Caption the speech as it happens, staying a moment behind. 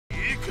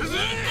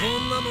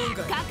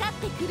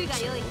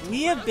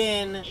We have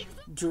been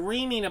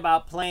dreaming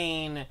about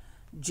playing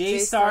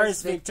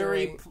J-Stars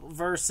Victory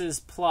versus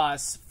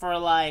Plus for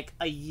like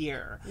a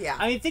year. Yeah.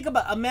 I mean,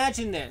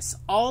 imagine this.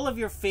 All of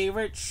your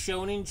favorite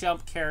Shonen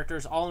Jump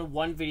characters all in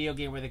one video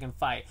game where they can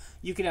fight.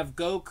 You can have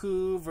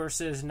Goku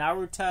versus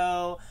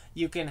Naruto.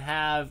 You can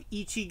have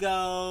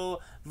Ichigo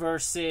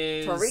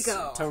versus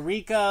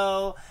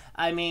Toriko.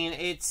 I mean,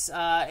 it's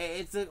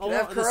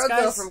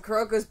Kuroko from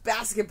Kuroko's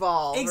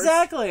Basketball.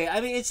 Exactly. I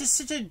mean, it's just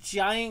such a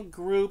giant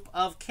group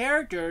of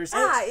characters.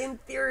 In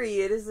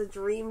theory, it is a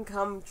dream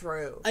come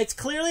true. It's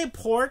clearly a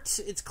port.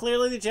 It's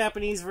clearly the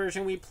Japanese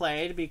version we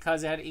played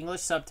because it had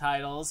English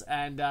subtitles,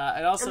 and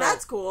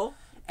that's cool.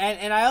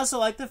 And I also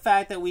like the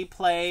fact that we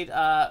played,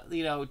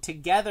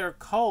 together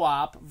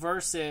co-op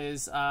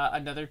versus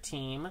another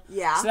team.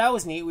 Yeah. So that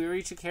was neat. We were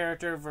each a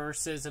character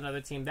versus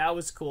another team. That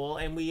was cool.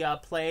 And we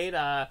played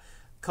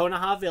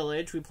Konoha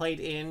Village. We played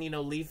in,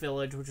 Leaf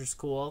Village, which was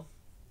cool.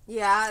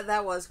 Yeah,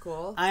 that was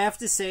cool. I have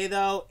to say,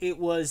 though, it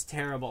was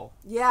terrible.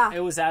 Yeah. It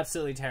was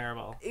absolutely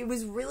terrible. It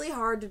was really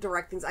hard to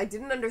direct things. I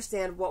didn't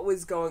understand what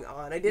was going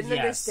on. I didn't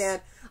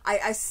understand.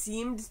 I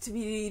seemed to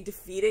be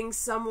defeating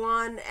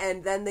someone,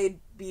 and then they'd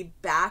be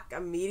back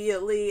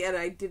immediately, and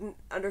I didn't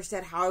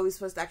understand how I was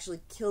supposed to actually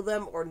kill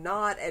them or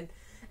not,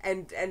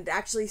 and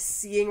actually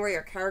seeing where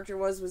your character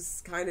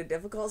was kind of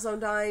difficult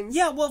sometimes.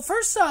 Yeah, well,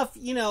 first off,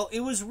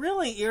 it was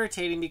really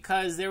irritating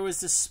because there was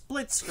this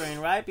split screen,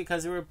 right?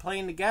 Because we were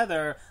playing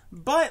together,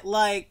 but,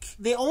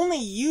 they only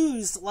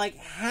used,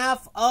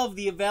 half of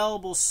the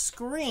available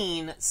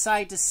screen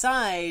side to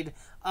side,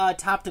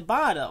 top to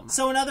bottom.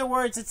 So, in other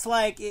words, it's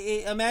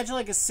imagine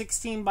a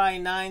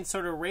 16:9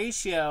 sort of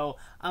ratio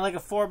on a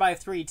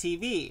 4:3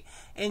 TV.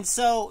 And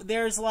so,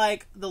 there's,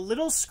 the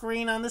little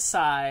screen on the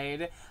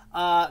side,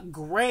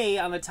 gray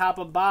on the top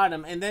and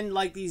bottom, and then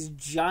these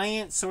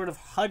giant sort of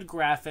HUD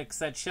graphics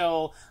that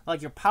show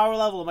your power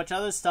level and a bunch of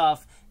other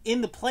stuff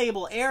in the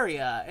playable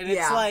area, and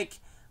it's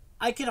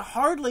I could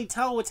hardly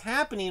tell what's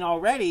happening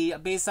already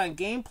based on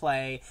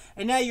gameplay,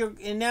 and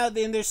now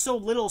there's so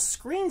little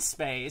screen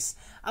space.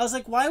 I was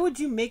like, why would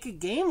you make a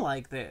game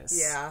like this?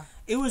 Yeah,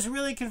 it was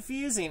really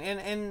confusing,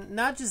 and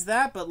not just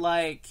that, but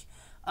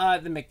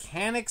the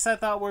mechanics I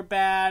thought were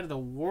bad. The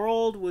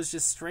world was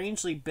just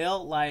strangely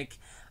built.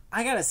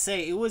 I gotta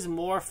say, it was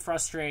more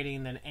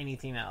frustrating than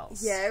anything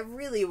else. Yeah, it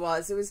really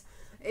was.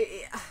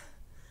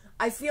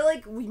 I feel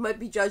like we might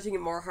be judging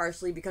it more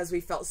harshly because we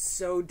felt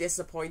so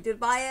disappointed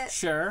by it.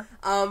 Sure.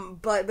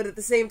 But at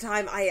the same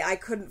time, I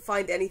couldn't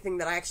find anything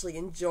that I actually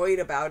enjoyed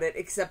about it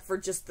except for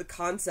just the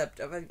concept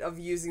of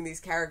using these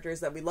characters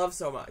that we love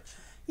so much.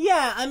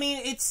 Yeah, I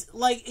mean, it's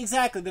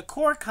exactly, the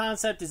core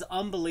concept is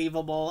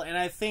unbelievable, and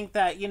I think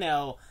that,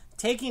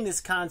 taking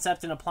this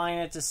concept and applying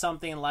it to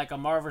something like a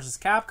Marvel vs.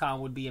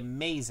 Capcom would be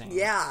amazing.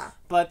 Yeah.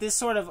 But this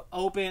sort of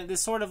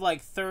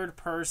third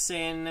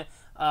person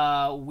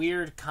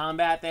weird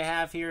combat they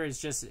have here is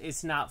just,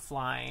 it's not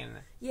flying.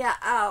 Yeah,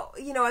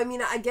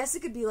 I guess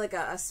it could be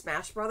a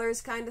Smash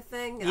Brothers kind of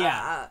thing.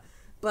 Yeah.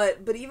 But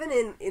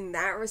even in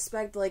that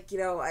respect,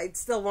 I'd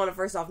still want to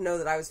first off know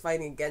that I was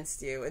fighting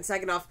against you, and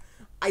second off,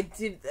 I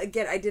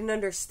didn't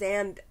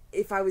understand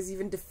if I was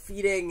even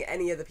defeating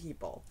any of the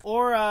people.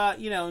 Or,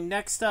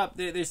 next up,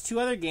 there's two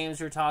other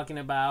games we're talking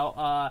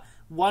about.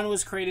 One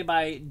was created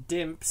by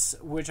Dimps,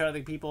 which are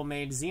the people who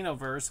made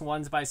Xenoverse.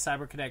 One's by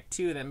CyberConnect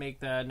 2 that make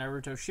the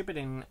Naruto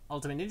Shippuden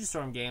Ultimate Ninja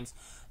Storm games.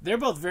 They're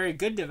both very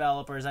good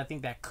developers, I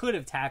think, that could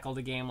have tackled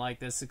a game like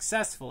this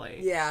successfully.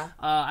 Yeah.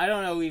 I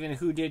don't know even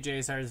who did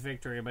J-Stars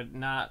Victory, but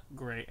not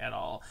great at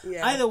all.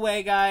 Yeah. Either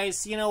way,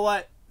 guys, you know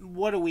what?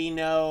 What do we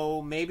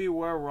know? Maybe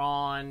we're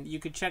wrong. You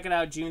could check it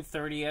out June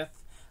 30th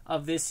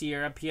of this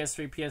year at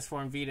PS3,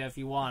 PS4, and Vita if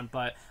you want,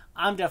 but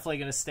I'm definitely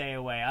going to stay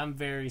away. I'm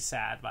very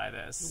sad by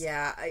this.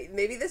 Yeah,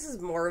 maybe this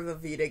is more of a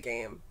Vita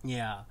game.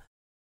 Yeah.